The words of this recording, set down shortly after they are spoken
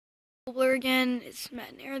again. It's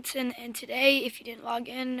Matt and Aronson, and today, if you didn't log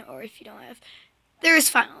in or if you don't have, there is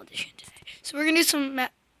Final Edition today. So we're gonna do some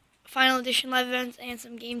Final Edition live events and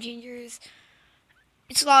some game changers.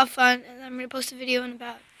 It's a lot of fun, and I'm gonna post a video in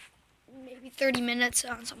about maybe 30 minutes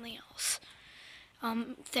on something else.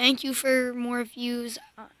 Thank you for more views.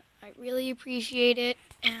 I really appreciate it,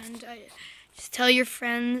 and just tell your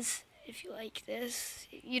friends if you like this.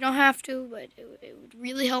 You don't have to, but it would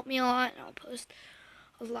really help me a lot, and I'll post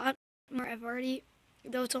a lot more.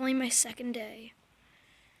 Though it's only my second day,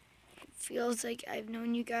 it feels like I've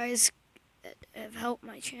known you guys that have helped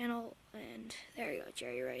my channel. And there you go,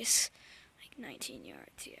 Jerry Rice, like 19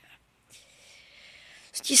 yards, yeah.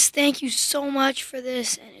 So just thank you so much for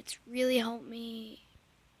this, and it's really helped me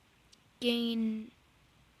gain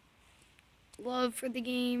love for the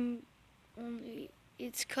game. Only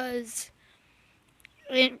it's because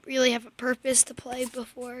I didn't really have a purpose to play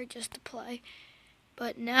before, just to play.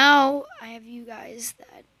 But now I have you guys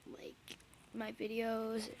that like my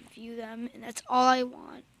videos and view them, and that's all I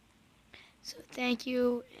want. So thank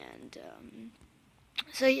you, and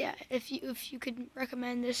so yeah, if you could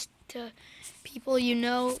recommend this to people you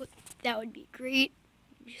know, that would be great.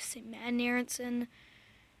 Just say Matt and Aronson.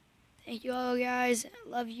 Thank you all, guys. I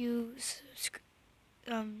love you,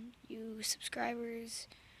 you subscribers.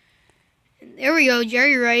 And there we go,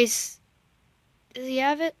 Jerry Rice. Does he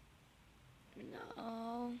have it?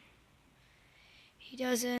 No, he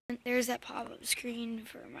doesn't. There's that pop-up screen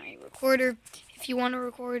for my recorder. If you want to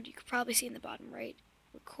record, you could probably see in the bottom right.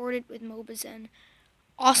 Recorded with MobiZen.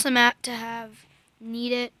 Awesome app to have.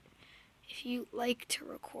 Need it if you like to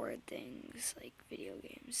record things like video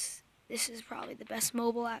games. This is probably the best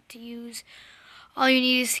mobile app to use. All you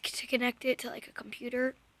need is to connect it to like a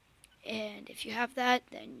computer, and if you have that,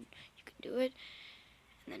 then you can do it.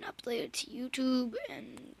 And then upload it to YouTube,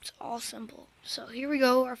 and it's all simple. So here we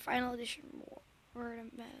go, our Final Edition Word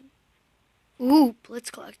of Man. Ooh,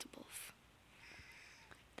 Blitz collectible.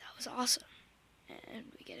 That was awesome.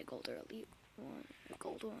 And we get a gold or elite one, a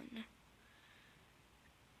gold one.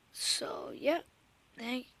 So yeah,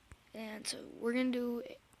 and so we're gonna do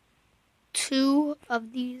 2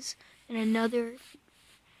 of these and another.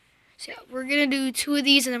 So yeah, we're going to do 2 of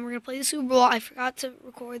these, and then we're going to play the Super Bowl. I forgot to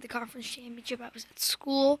record the conference championship. I was at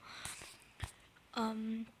school.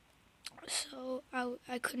 So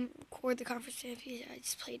I couldn't record the conference championship. I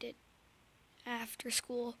just played it after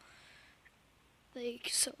school.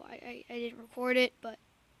 So I didn't record it, but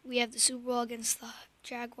we have the Super Bowl against the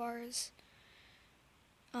Jaguars.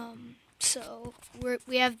 So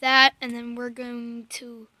we have that, and then we're going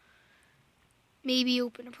to maybe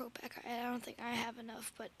open a pro pack. I don't think I have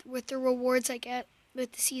enough, but with the rewards I get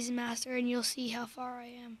with the Season Master, and you'll see how far I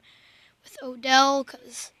am with Odell,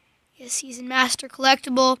 because he has Season Master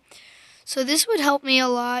collectible. So this would help me a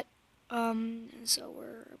lot. And so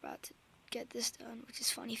we're about to get this done, which is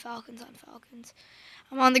funny. Falcons on Falcons.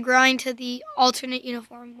 I'm on the grind to the alternate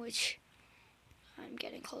uniform, which I'm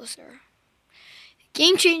getting closer.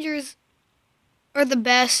 Game changers are the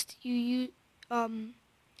best.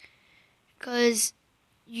 Because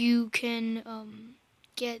you can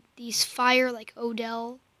get these fire like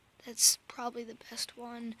Odell. That's probably the best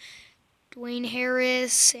one. Dwayne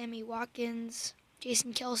Harris, Sammy Watkins,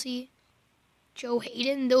 Jason Kelsey, Joe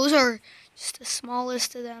Hayden. Those are just the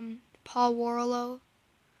smallest of them. Paul Warlow.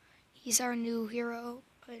 He's our new hero.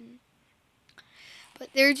 But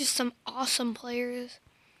they're just some awesome players.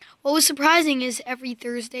 What was surprising is every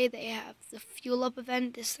Thursday they have the Fuel Up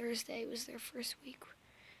event. This Thursday was their first week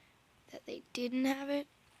that they didn't have it.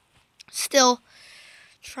 Still,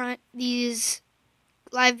 try these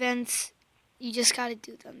live events. You just gotta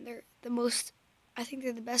do them. They're the most. I think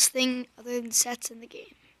they're the best thing other than sets in the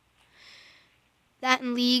game. That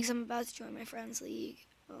and leagues. I'm about to join my friend's league.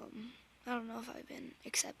 I don't know if I've been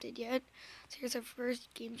accepted yet. So here's our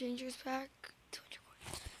first Game Changers pack. 200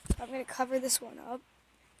 coins. So I'm gonna cover this one up.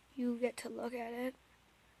 You get to look at it.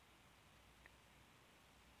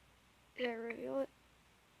 Did I reveal it?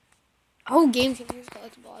 Oh, Game Changers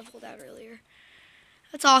collectible I pulled out earlier.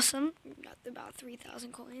 That's awesome. We got about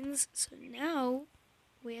 3,000 coins. So now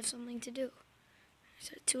we have something to do.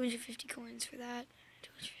 So 250 coins for that.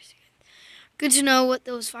 250 coins. Good to know what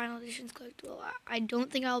those Final Editions collectible. I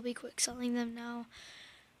don't think I'll be quick selling them now.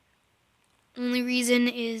 Only reason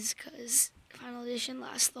is because Final Edition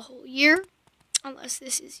lasts the whole year. Unless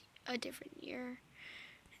this is a different year.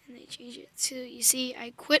 And they change it. So you see,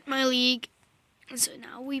 I quit my league. And so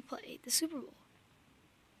now we play the Super Bowl.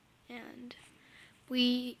 And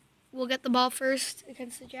we will get the ball first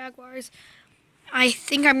against the Jaguars. I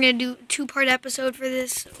think I'm going to do a 2-part episode for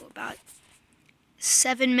this. So about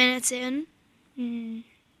 7 minutes in.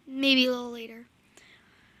 maybe a little later,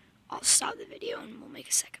 I'll stop the video and we'll make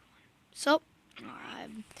a second one. So,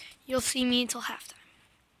 you'll see me until halftime.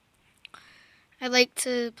 I like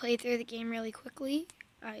to play through the game really quickly.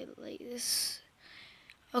 I like this.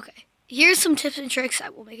 Okay, here's some tips and tricks. I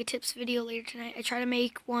will make a tips video later tonight. I try to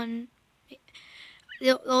make one.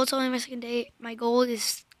 Though it's only my second day, my goal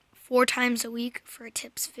is 4 times a week for a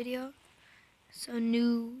tips video. So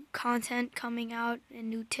new content coming out and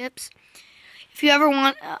new tips. If you ever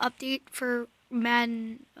want an update for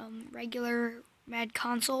Madden regular Mad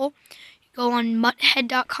console, go on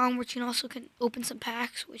mutthead.com, which you also can open some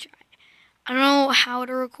packs, which I don't know how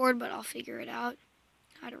to record, but I'll figure it out.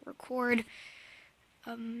 How to record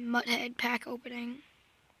a Mutthead pack opening.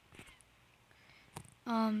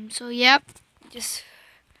 So yep, just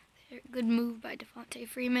a good move by Devontae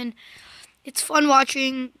Freeman. It's fun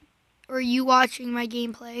watching, or you watching my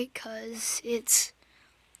gameplay, because it's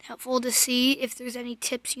helpful to see if there's any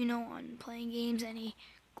tips you know on playing games, any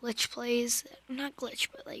glitch plays. Not glitch,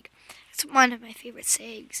 but like, it's one of my favorite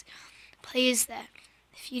sayings. Plays that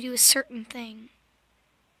if you do a certain thing,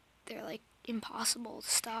 they're like impossible to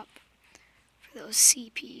stop for those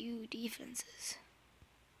CPU defenses.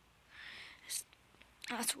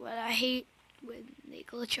 That's what I hate when they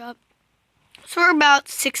glitch up. So we're about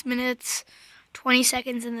 6 minutes, 20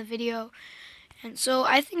 seconds in the video. And so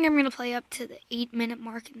I think I'm going to play up to the 8-minute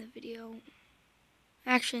mark in the video.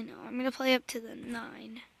 Actually, no, I'm going to play up to the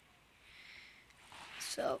 9.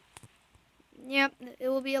 So, yep, it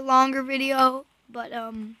will be a longer video. But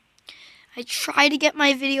I try to get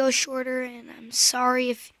my videos shorter, and I'm sorry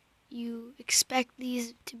if you expect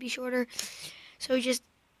these to be shorter. So just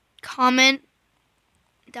comment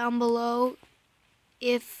down below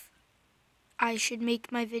if I should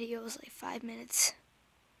make my videos like 5 minutes.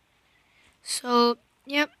 So,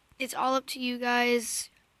 yep, it's all up to you guys.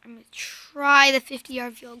 I'm going to try the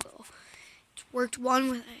 50-yard field goal. It's worked one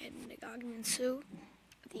when I had Nagagin and Sue,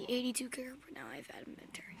 the 82 kicker, but now I've had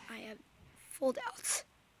Mentor. I have full doubts.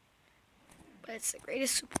 But it's the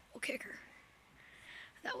greatest Super Bowl kicker.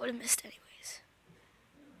 That would have missed anyways.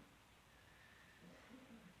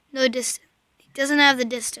 No distance. He doesn't have the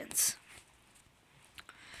distance.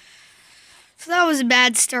 So that was a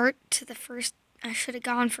bad start to the first. I should have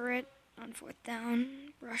gone for it on 4th down.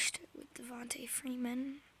 Rushed it with Devontae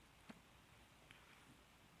Freeman.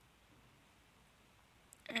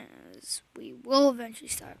 As we will eventually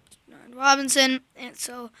stop John Robinson. And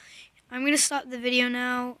so I'm going to stop the video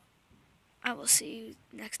now. I will see you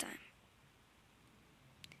next time.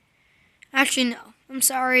 Actually, no. I'm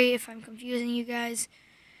sorry if I'm confusing you guys.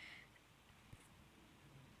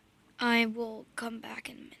 I will come back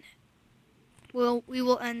in a minute. We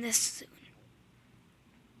will end this soon.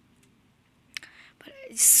 But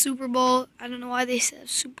it's Super Bowl. I don't know why they said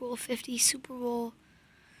Super Bowl 50. Super Bowl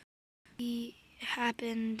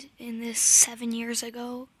happened in this 7 years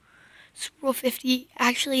ago. Super Bowl 50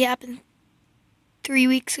 actually happened 3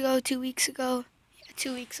 weeks ago, 2 weeks ago. Yeah,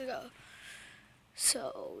 2 weeks ago.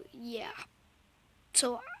 So, yeah.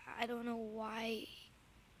 So, I don't know why.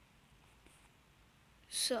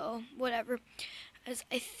 So, whatever. As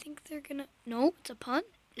I think they're gonna... No, it's a punt.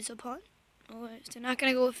 It's a punt. Oh, they're not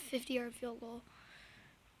gonna go with 50-yard field goal.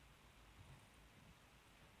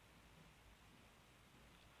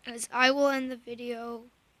 As I will end the video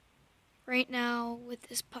right now with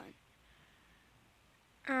this punt.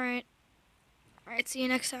 Alright. Alright, see you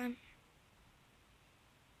next time.